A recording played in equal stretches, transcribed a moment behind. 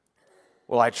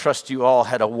Well, I trust you all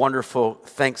had a wonderful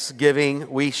Thanksgiving.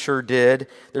 We sure did.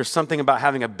 There's something about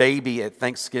having a baby at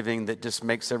Thanksgiving that just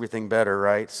makes everything better,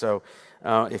 right? So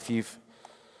if you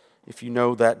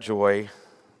know that joy,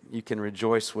 you can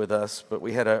rejoice with us. But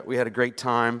we had a great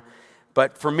time.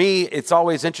 But for me, it's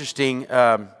always interesting.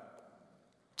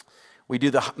 We do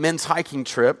the men's hiking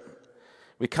trip.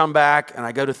 We come back, and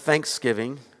I go to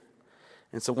Thanksgiving.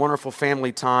 It's a wonderful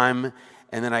family time.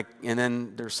 And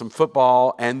then there's some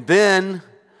football, and then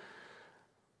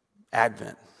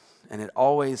Advent. And it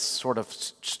always sort of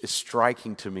is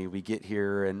striking to me. We get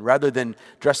here, and rather than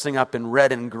dressing up in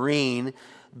red and green,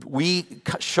 we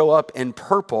show up in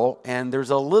purple, and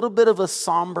there's a little bit of a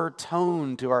somber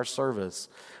tone to our service.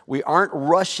 We aren't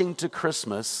rushing to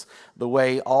Christmas the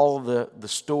way all the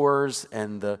stores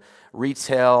and the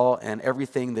retail and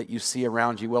everything that you see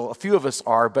around you. Well, a few of us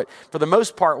are, but for the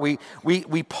most part, we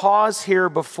pause here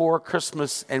before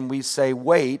Christmas and we say,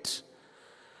 wait,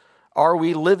 are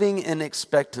we living in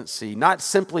expectancy? Not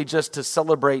simply just to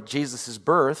celebrate Jesus'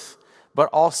 birth, but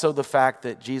also the fact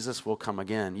that Jesus will come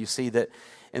again. You see that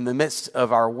in the midst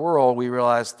of our world, we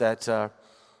realize that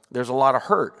there's a lot of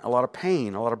hurt, a lot of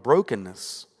pain, a lot of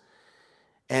brokenness.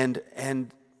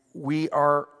 And we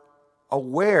are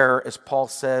aware, as Paul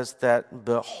says, that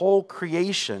the whole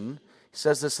creation, he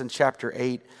says this in chapter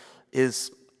 8,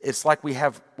 it's like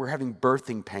we're having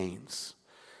birthing pains.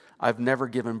 I've never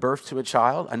given birth to a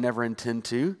child. I never intend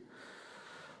to.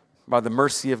 By the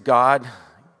mercy of God,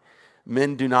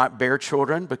 men do not bear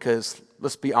children because,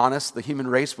 let's be honest, the human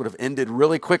race would have ended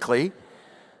really quickly.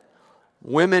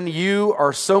 Women, you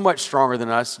are so much stronger than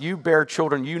us. You bear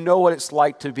children. You know what it's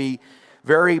like to be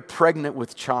very pregnant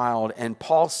with child. And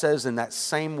Paul says in that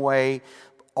same way,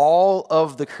 all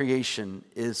of the creation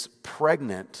is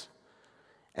pregnant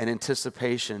in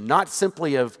anticipation, not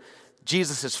simply of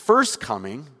Jesus' first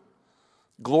coming,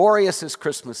 glorious as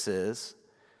Christmas is,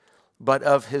 but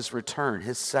of his return,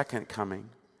 his second coming.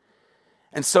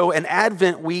 And so in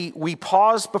Advent, we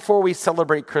pause before we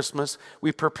celebrate Christmas.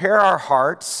 We prepare our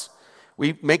hearts.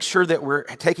 We make sure that we're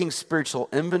taking spiritual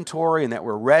inventory and that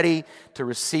we're ready to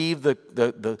receive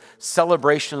the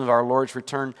celebration of our Lord's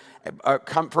return,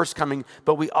 first coming.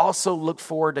 But we also look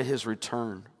forward to his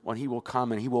return when he will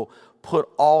come and he will put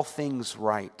all things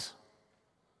right.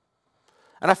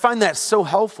 And I find that so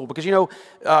helpful because,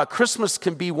 Christmas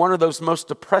can be one of those most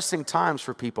depressing times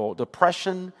for people.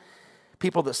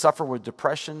 People that suffer with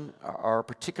depression are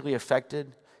particularly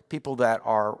affected. People that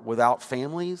are without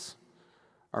families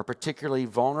are particularly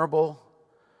vulnerable.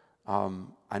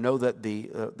 I know that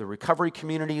the recovery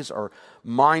communities are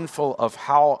mindful of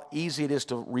how easy it is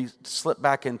to slip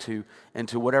back into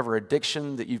whatever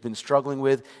addiction that you've been struggling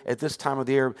with at this time of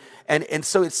the year. And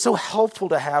so it's so helpful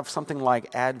to have something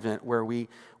like Advent where we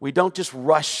don't just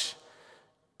rush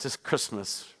to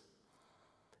Christmas,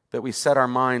 that we set our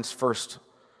minds first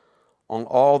on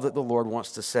all that the Lord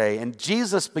wants to say. And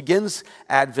Jesus begins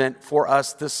Advent for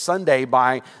us this Sunday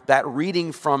by that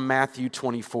reading from Matthew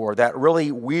 24, that really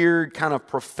weird kind of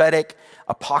prophetic,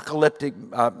 apocalyptic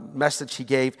message he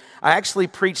gave. I actually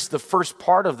preached the first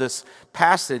part of this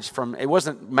passage it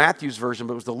wasn't Matthew's version,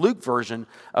 but it was the Luke version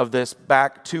of this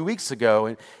back 2 weeks ago.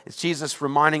 And it's Jesus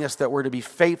reminding us that we're to be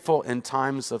faithful in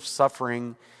times of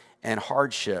suffering and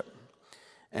hardship.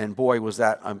 And boy, was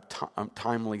that a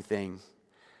timely thing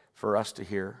for us to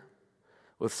hear,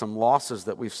 with some losses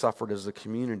that we've suffered as a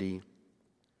community,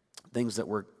 things that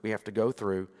we have to go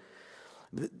through.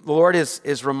 The Lord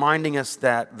is reminding us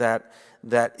that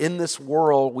in this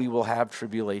world we will have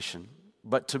tribulation,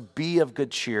 but to be of good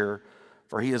cheer,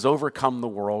 for he has overcome the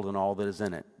world and all that is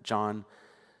in it. John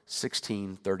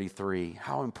 16:33.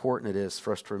 How important it is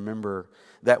for us to remember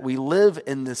that we live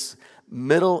in this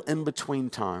middle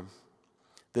in-between time,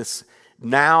 this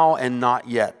now and not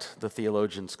yet, the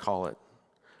theologians call it,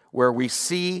 where we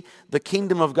see the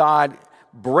kingdom of God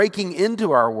breaking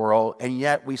into our world, and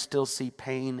yet we still see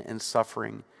pain and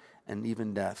suffering and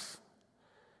even death.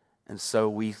 And so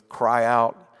we cry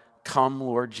out, "Come,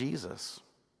 Lord Jesus."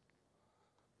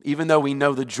 Even though we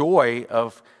know the joy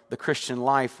of the Christian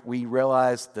life, we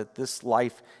realize that this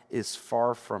life is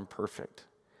far from perfect.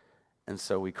 And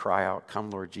so we cry out, "Come,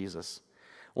 Lord Jesus."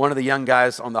 One of the young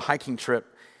guys on the hiking trip,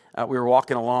 we were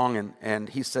walking along, and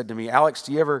he said to me, "Alex,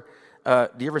 do you ever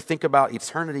think about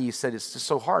eternity?" He said, "It's just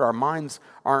so hard. Our minds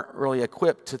aren't really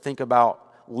equipped to think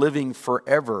about living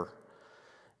forever."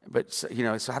 But so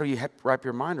how do you wrap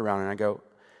your mind around it? And I go,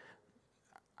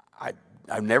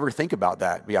 I never think about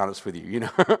that, to be honest with you.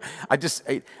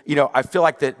 I feel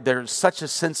like that there's such a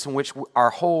sense in which our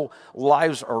whole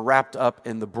lives are wrapped up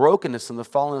in the brokenness and the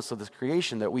fallenness of this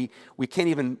creation that we can't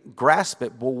even grasp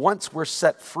it. But once we're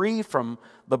set free from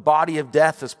the body of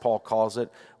death, as Paul calls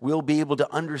it, we'll be able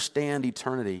to understand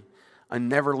eternity and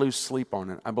never lose sleep on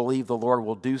it. I believe the Lord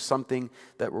will do something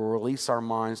that will release our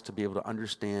minds to be able to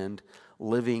understand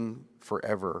living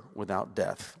forever without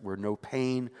death, where no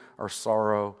pain or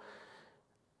sorrow,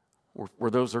 where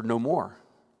those are no more.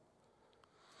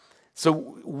 So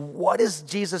what is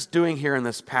Jesus doing here in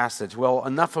this passage? Well,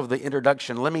 enough of the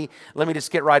introduction. Let me just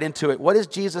get right into it. What is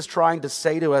Jesus trying to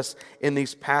say to us in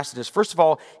these passages? First of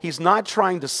all, he's not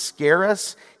trying to scare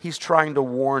us. He's trying to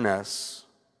warn us.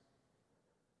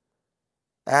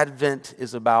 Advent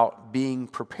is about being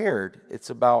prepared. It's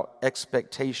about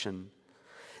expectation.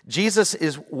 Jesus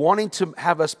is wanting to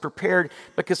have us prepared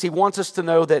because he wants us to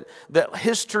know that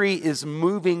history is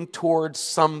moving towards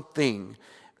something,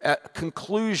 a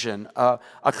conclusion, a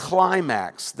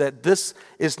climax, that this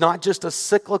is not just a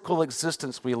cyclical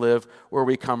existence we live where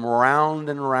we come round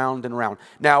and round and round.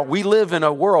 Now, we live in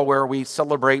a world where we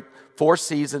celebrate 4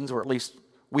 seasons, or at least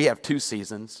we have 2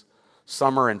 seasons,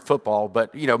 summer and football,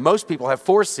 but most people have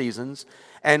 4 seasons.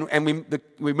 And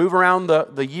we move around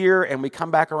the year and we come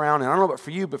back around. And I don't know about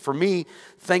for you, but for me,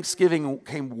 Thanksgiving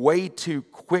came way too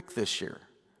quick this year.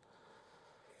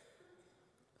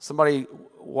 Somebody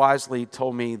wisely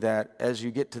told me that as you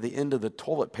get to the end of the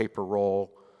toilet paper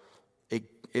roll,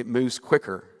 it moves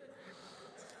quicker.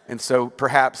 And so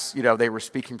perhaps, they were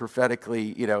speaking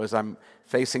prophetically, as I'm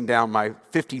facing down my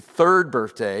 53rd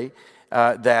birthday,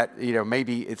 that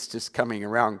maybe it's just coming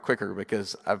around quicker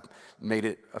because I've made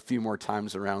it a few more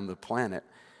times around the planet.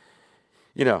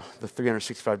 The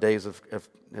 365 days have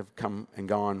come and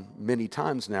gone many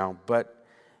times now, but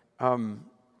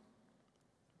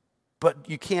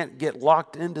you can't get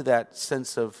locked into that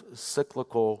sense of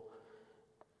cyclical,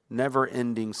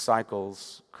 never-ending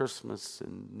cycles, Christmas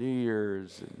and New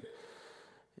Year's,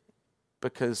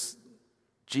 because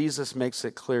Jesus makes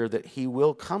it clear that he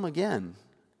will come again.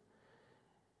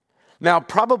 Now,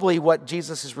 probably what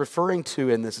Jesus is referring to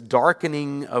in this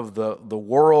darkening of the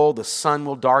world, the sun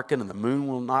will darken and the moon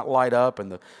will not light up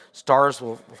and the stars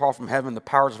will fall from heaven, the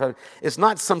powers of heaven, is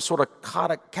not some sort of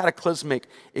cataclysmic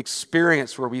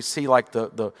experience where we see like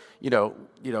some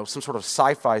sort of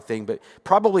sci-fi thing, but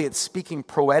probably it's speaking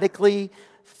poetically,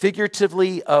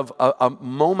 figuratively of a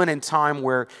moment in time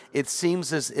where it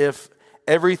seems as if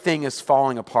everything is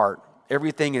falling apart.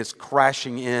 Everything is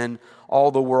crashing in.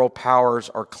 All the world powers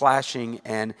are clashing,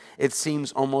 and it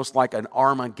seems almost like an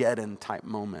Armageddon type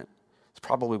moment. It's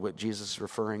probably what Jesus is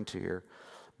referring to here.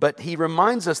 But he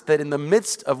reminds us that in the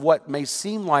midst of what may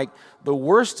seem like the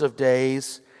worst of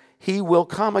days, he will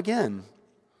come again.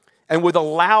 And with a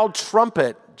loud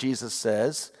trumpet, Jesus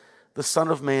says, the Son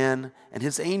of Man and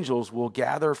his angels will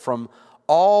gather from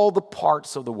all the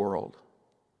parts of the world,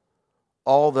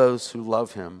 all those who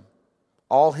love him,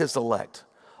 all his elect,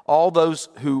 all those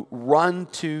who run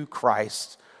to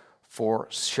Christ for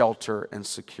shelter and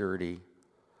security.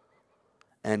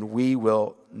 And we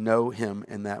will know him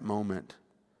in that moment.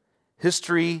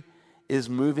 History is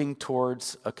moving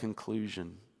towards a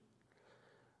conclusion.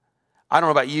 I don't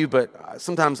know about you, but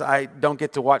sometimes I don't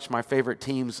get to watch my favorite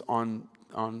teams on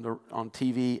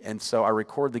TV, and so I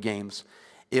record the games.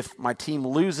 If my team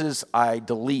loses, I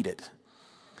delete it.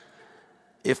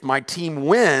 If my team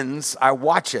wins, I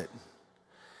watch it.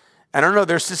 And I don't know,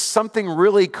 there's just something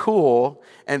really cool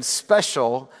and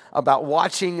special about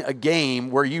watching a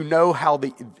game where you know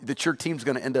that your team's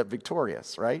going to end up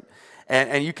victorious, right?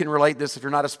 And you can relate this, if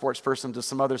you're not a sports person, to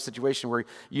some other situation where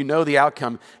you know the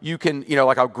outcome. You can,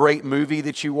 like a great movie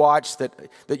that you watch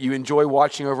that you enjoy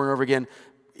watching over and over again.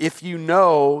 If you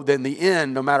know, then the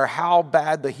end, no matter how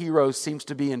bad the hero seems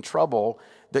to be in trouble,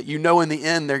 that you know in the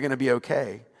end they're going to be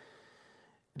okay.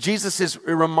 Jesus is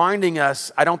reminding us,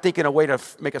 I don't think in a way to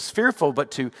make us fearful,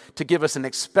 but to give us an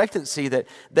expectancy that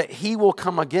he will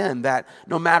come again, that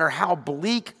no matter how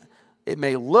bleak it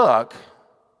may look,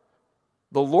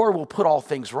 the Lord will put all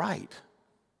things right.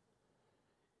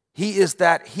 He is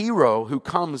that hero who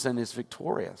comes and is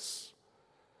victorious.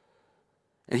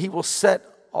 And he will set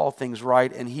all things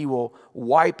right, and he will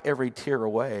wipe every tear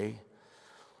away,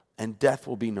 and death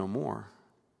will be no more.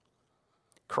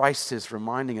 Christ is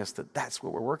reminding us that that's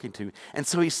what we're working to. And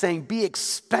so he's saying, be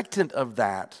expectant of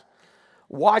that.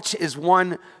 Watch as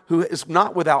one who is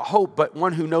not without hope, but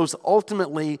one who knows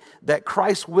ultimately that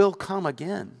Christ will come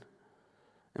again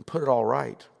and put it all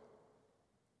right.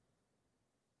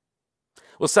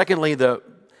 Well, secondly,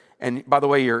 And by the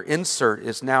way, your insert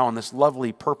is now on this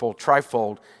lovely purple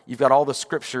trifold. You've got all the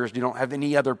scriptures. You don't have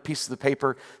any other pieces of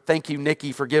paper. Thank you,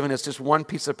 Nikki, for giving us just one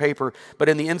piece of paper. But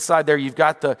in the inside there, you've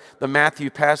got the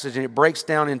Matthew passage, and it breaks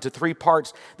down into 3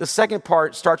 parts. The second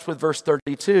part starts with verse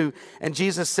 32, and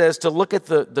Jesus says to look at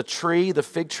the tree, the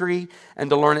fig tree,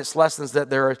 and to learn its lessons, that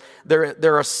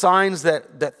there are signs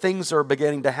that things are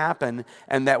beginning to happen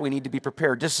and that we need to be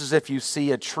prepared. Just as if you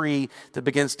see a tree that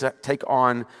begins to take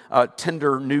on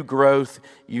tender new growth,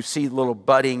 you see little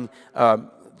budding,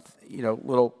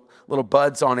 little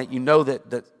buds on it. You know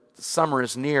that summer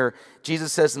is near.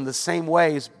 Jesus says in the same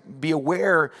ways, be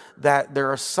aware that there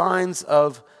are signs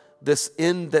of this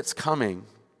end that's coming.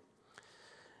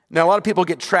 Now, a lot of people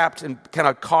get trapped and kind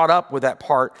of caught up with that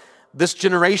part. This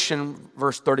generation,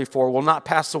 verse 34, will not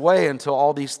pass away until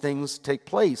all these things take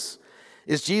place.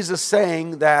 Is Jesus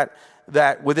saying that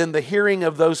within the hearing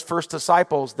of those first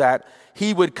disciples that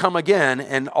he would come again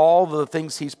and all the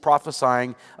things he's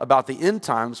prophesying about the end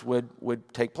times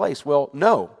would take place? Well,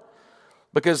 no.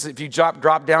 Because if you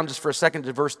drop down just for a second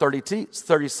to verse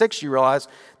 36, you realize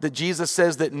that Jesus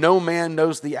says that no man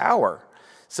knows the hour.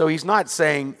 So he's not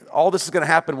saying all this is going to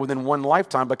happen within one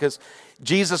lifetime, because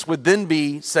Jesus would then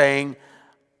be saying,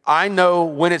 I know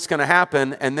when it's going to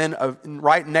happen, and then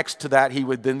right next to that, he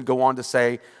would then go on to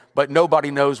say, but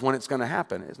nobody knows when it's going to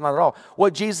happen. It's not at all.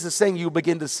 What Jesus is saying, you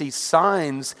begin to see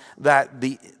signs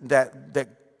that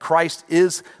Christ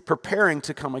is preparing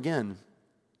to come again.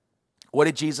 What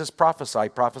did Jesus prophesy? He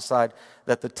prophesied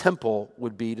that the temple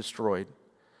would be destroyed.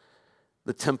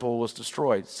 The temple was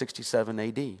destroyed, 67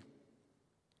 AD.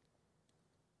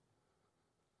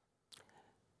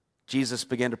 Jesus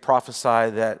began to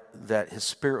prophesy that his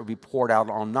Spirit would be poured out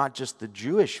on not just the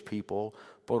Jewish people,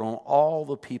 but on all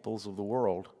the peoples of the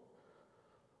world.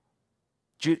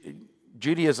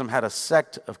 Judaism had a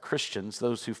sect of Christians,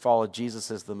 those who followed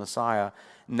Jesus as the Messiah.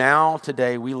 Now,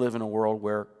 today, we live in a world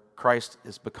where Christ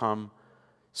has become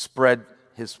spread,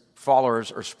 his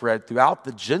followers are spread throughout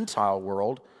the Gentile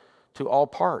world to all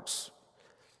parts.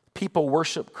 People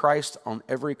worship Christ on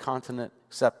every continent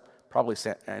except probably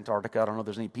Antarctica. I don't know if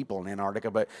there's any people in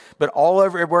Antarctica, but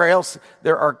everywhere else,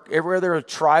 everywhere there are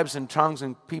tribes and tongues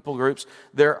and people groups,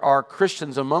 there are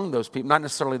Christians among those people, not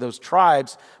necessarily those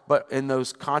tribes, but in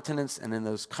those continents and in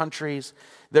those countries.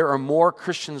 There are more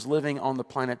Christians living on the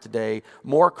planet today,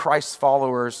 more Christ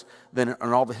followers than in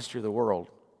all the history of the world.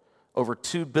 Over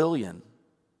 2 billion.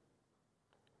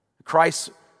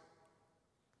 Christ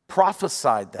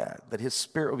prophesied that his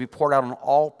Spirit would be poured out on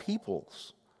all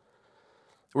peoples.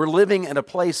 We're living in a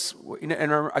place,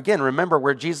 and again, remember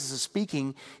where Jesus is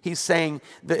speaking, he's saying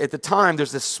that at the time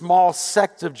there's this small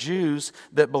sect of Jews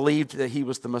that believed that he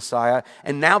was the Messiah,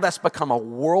 and now that's become a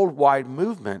worldwide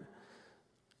movement.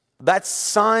 That's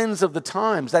signs of the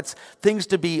times. That's things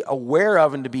to be aware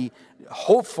of and to be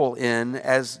hopeful in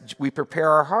as we prepare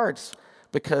our hearts,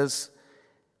 because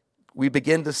we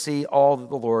begin to see all that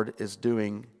the Lord is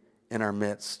doing in our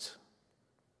midst.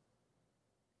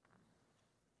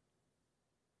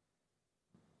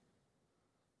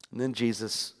 And then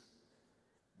Jesus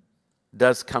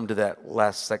does come to that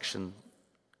last section.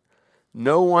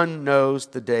 No one knows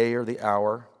the day or the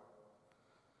hour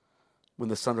when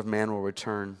the Son of Man will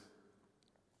return.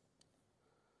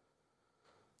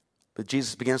 But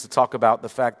Jesus begins to talk about the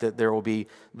fact that there will be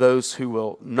those who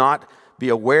will not be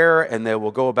aware, and they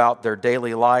will go about their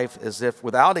daily life as if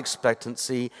without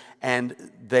expectancy, and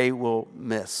they will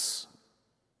miss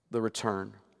the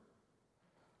return.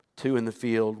 2 in the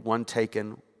field, 1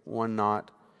 taken, 1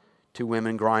 not. 2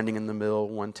 women grinding in the mill,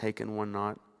 1 taken, 1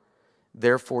 not.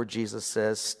 Therefore, Jesus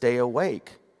says, stay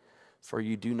awake, for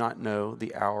you do not know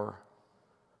the hour,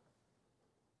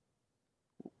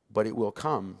 but it will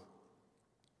come.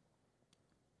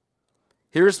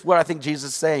 Here's what I think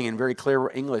Jesus is saying in very clear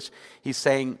English. He's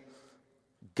saying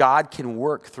God can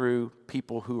work through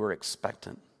people who are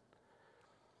expectant.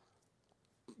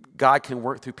 God can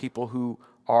work through people who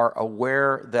are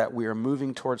aware that we are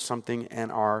moving towards something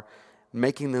and are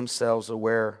making themselves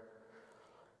aware.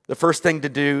 The first thing to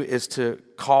do is to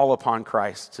call upon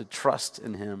Christ, to trust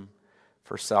in him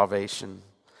for salvation,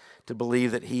 to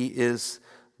believe that he is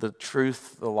the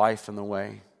truth, the life, and the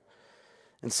way.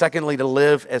 And secondly, to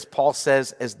live, as Paul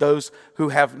says, as those who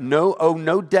have owe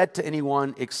no debt to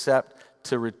anyone except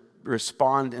to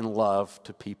respond in love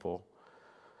to people.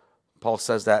 Paul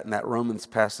says that in that Romans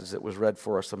passage that was read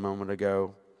for us a moment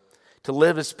ago. To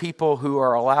live as people who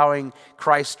are allowing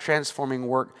Christ's transforming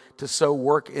work to so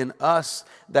work in us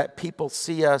that people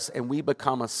see us and we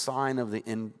become a sign of the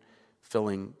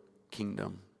infilling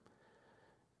kingdom.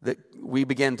 That we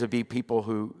begin to be people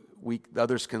who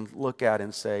others can look at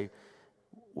and say,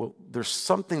 well, there's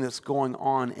something that's going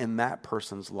on in that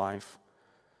person's life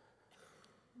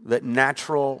that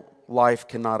natural life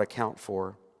cannot account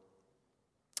for.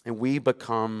 And we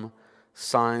become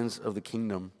signs of the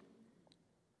kingdom.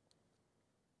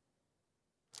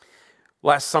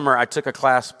 Last summer, I took a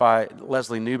class by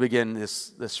Leslie Newbegin,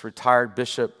 this retired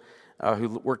bishop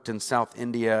who worked in South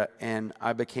India, and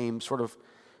I became sort of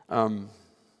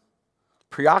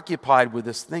preoccupied with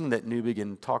this thing that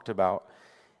Newbegin talked about.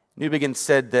 Newbegin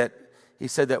said that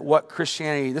what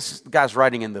Christianity, this guy's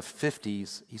writing in the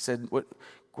 50s, he said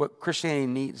what Christianity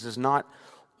needs is not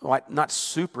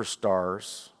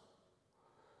superstars,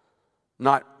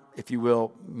 not, if you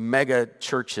will, mega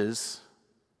churches,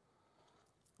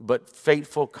 but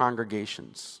faithful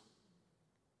congregations.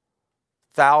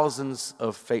 Thousands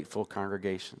of faithful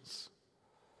congregations.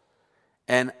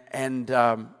 And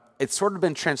it's sort of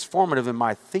been transformative in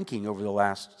my thinking over the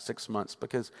last 6 months,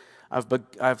 because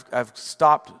I've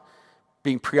stopped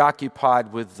being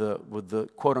preoccupied with the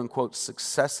quote unquote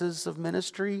successes of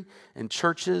ministry and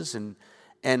churches,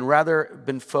 and rather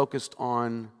been focused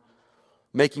on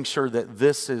making sure that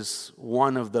this is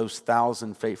one of those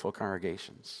 1,000 faithful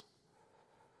congregations.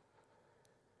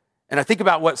 And I think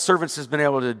about what Servants has been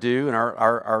able to do in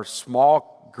our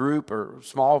small group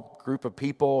of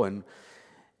people. And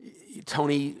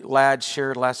Tony Ladd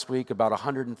shared last week about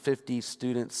 150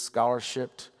 students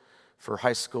scholarshiped for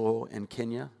high school in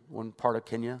Kenya, one part of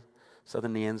Kenya,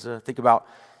 southern Nyanza. Think about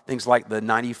things like the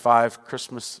 95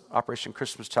 Operation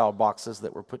Christmas Child boxes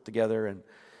that were put together, and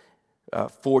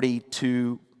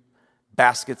 42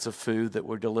 baskets of food that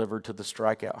were delivered to the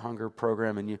Strikeout Hunger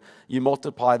program. And you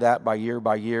multiply that by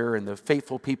year, and the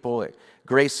faithful people at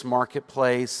Grace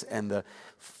Marketplace and the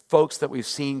folks that we've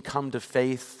seen come to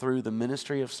faith through the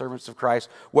ministry of Servants of Christ,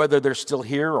 whether they're still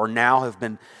here or now have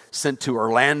been sent to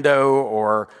Orlando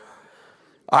or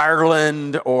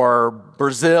Ireland or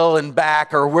Brazil and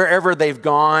back, or wherever they've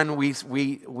gone, we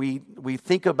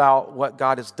think about what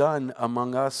God has done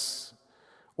among us,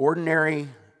 ordinary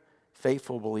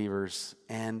faithful believers,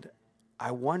 and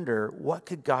I wonder, what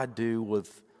could God do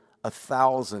with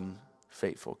 1,000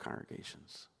 faithful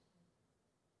congregations?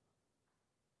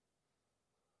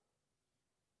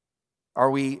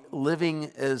 Are we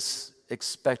living as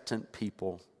expectant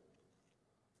people?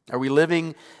 Are we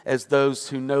living as those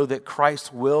who know that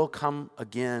Christ will come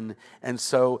again? And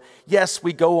so, yes,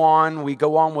 we go on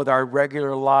with our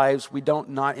regular lives. We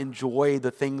don't not enjoy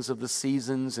the things of the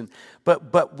seasons,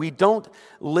 but we don't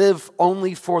live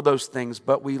only for those things,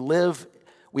 but we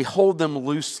hold them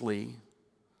loosely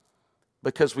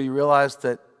because we realize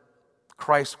that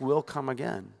Christ will come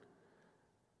again.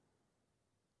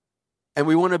 And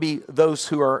we want to be those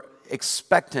who are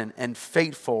expectant and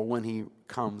faithful when he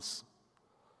comes.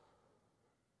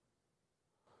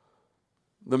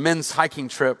 The men's hiking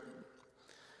trip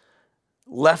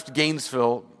left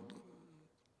Gainesville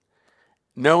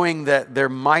knowing that there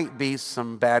might be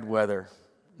some bad weather.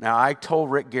 Now, I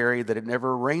told Rick Gary that it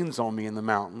never rains on me in the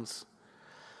mountains,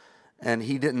 and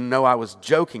he didn't know I was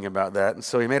joking about that, and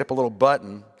so he made up a little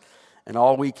button, and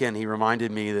all weekend he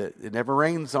reminded me that it never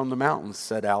rains on the mountains,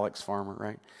 said Alex Farmer,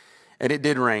 right? And it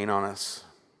did rain on us.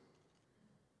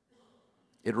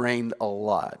 It rained a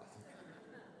lot.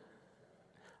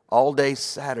 All day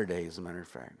Saturday, as a matter of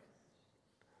fact.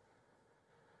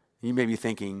 You may be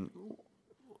thinking,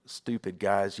 stupid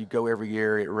guys, you go every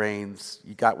year, it rains,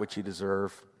 you got what you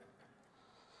deserve.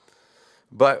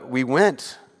 But we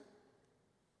went.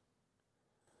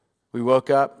 We woke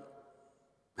up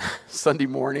Sunday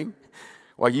morning.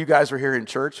 While you guys were here in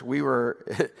church, we were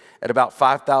at about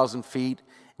 5,000 feet.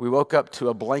 We woke up to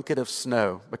a blanket of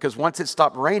snow because once it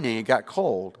stopped raining, it got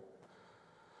cold.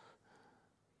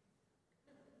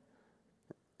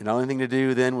 And the only thing to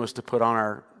do then was to put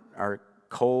on our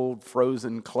cold,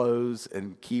 frozen clothes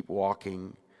and keep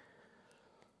walking.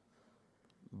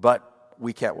 But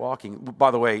we kept walking. By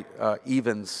the way,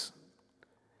 Evans,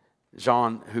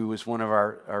 Jean, who was one of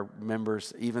our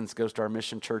members, Evans goes to our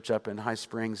mission church up in High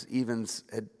Springs. Evans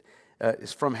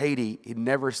is from Haiti. He'd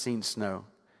never seen snow.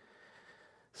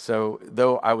 So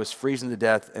though I was freezing to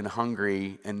death and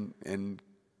hungry and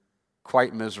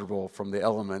quite miserable from the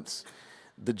elements,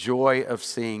 the joy of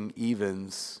seeing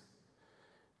Evans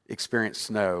experience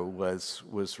snow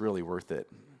was really worth it,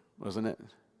 wasn't it?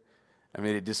 I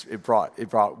mean, it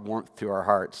brought warmth to our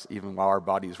hearts, even while our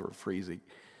bodies were freezing.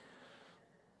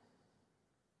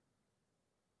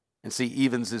 And see,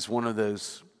 Evans is one of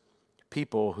those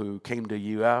people who came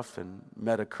to UF and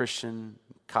met a Christian,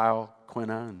 Kyle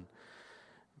Quina, and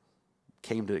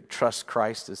came to trust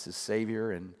Christ as his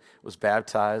Savior and was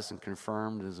baptized and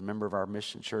confirmed as a member of our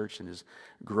mission church and is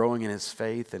growing in his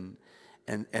faith. And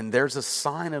and there's a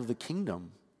sign of the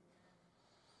kingdom.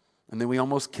 And then we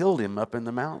almost killed him up in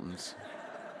the mountains.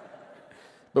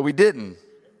 But we didn't.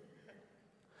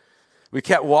 We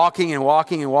kept walking and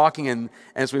walking and walking, and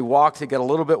as we walked, it got a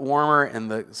little bit warmer, and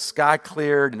the sky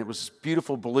cleared, and it was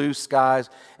beautiful blue skies,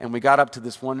 and we got up to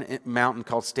this one mountain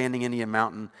called Standing Indian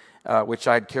Mountain, which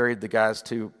I'd carried the guys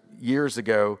to years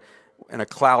ago in a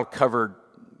cloud-covered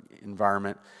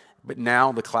environment. But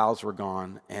now the clouds were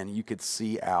gone, and you could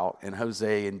see out, and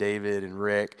Jose and David and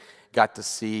Rick got to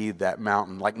see that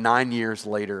mountain like 9 years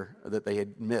later that they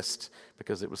had missed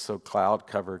because it was so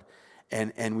cloud-covered.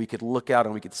 And we could look out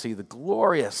and we could see the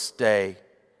glorious day.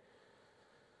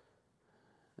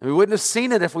 And we wouldn't have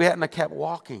seen it if we hadn't have kept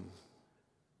walking.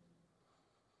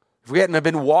 If we hadn't have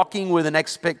been walking with an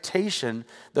expectation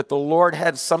that the Lord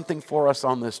had something for us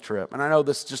on this trip. And I know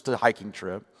this is just a hiking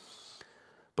trip,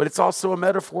 but it's also a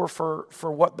metaphor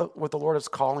for what the Lord is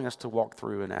calling us to walk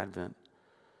through in Advent.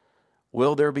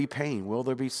 Will there be pain? Will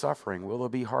there be suffering? Will there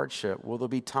be hardship? Will there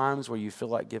be times where you feel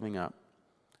like giving up?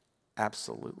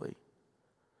 Absolutely.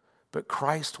 But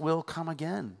Christ will come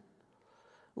again.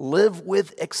 Live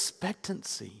with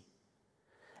expectancy.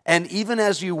 And even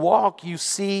as you walk, you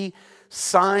see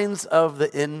signs of the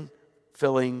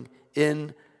infilling,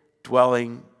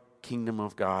 indwelling kingdom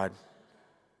of God.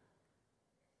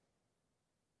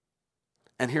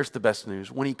 And here's the best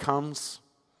news. When he comes,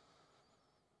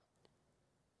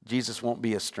 Jesus won't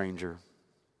be a stranger.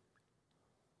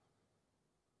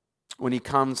 When he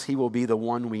comes, he will be the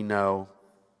one we know.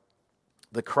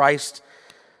 The Christ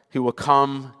who will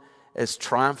come as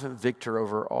triumphant victor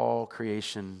over all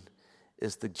creation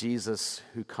is the Jesus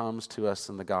who comes to us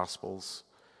in the Gospels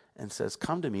and says,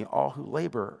 "Come to me, all who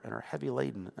labor and are heavy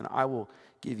laden, and I will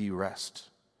give you rest."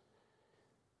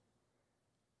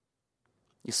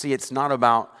 You see, it's not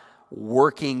about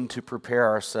working to prepare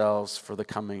ourselves for the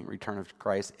coming return of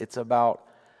Christ. It's about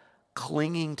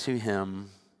clinging to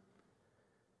him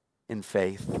in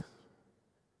faith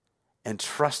and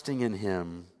trusting in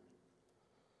him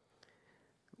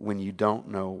when you don't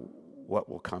know what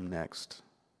will come next.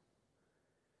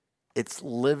 It's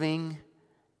living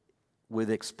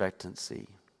with expectancy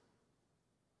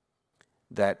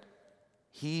that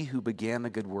he who began a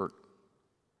good work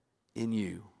in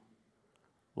you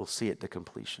will see it to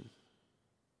completion.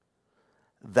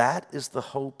 That is the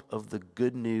hope of the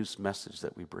good news message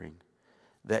that we bring.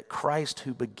 That Christ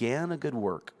who began a good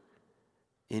work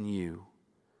in you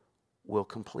will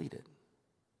complete it.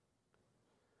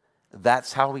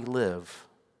 That's how we live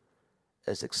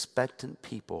as expectant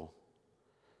people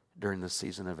during the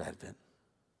season of Advent.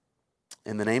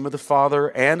 In the name of the Father,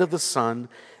 and of the Son,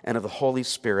 and of the Holy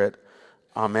Spirit,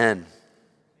 amen.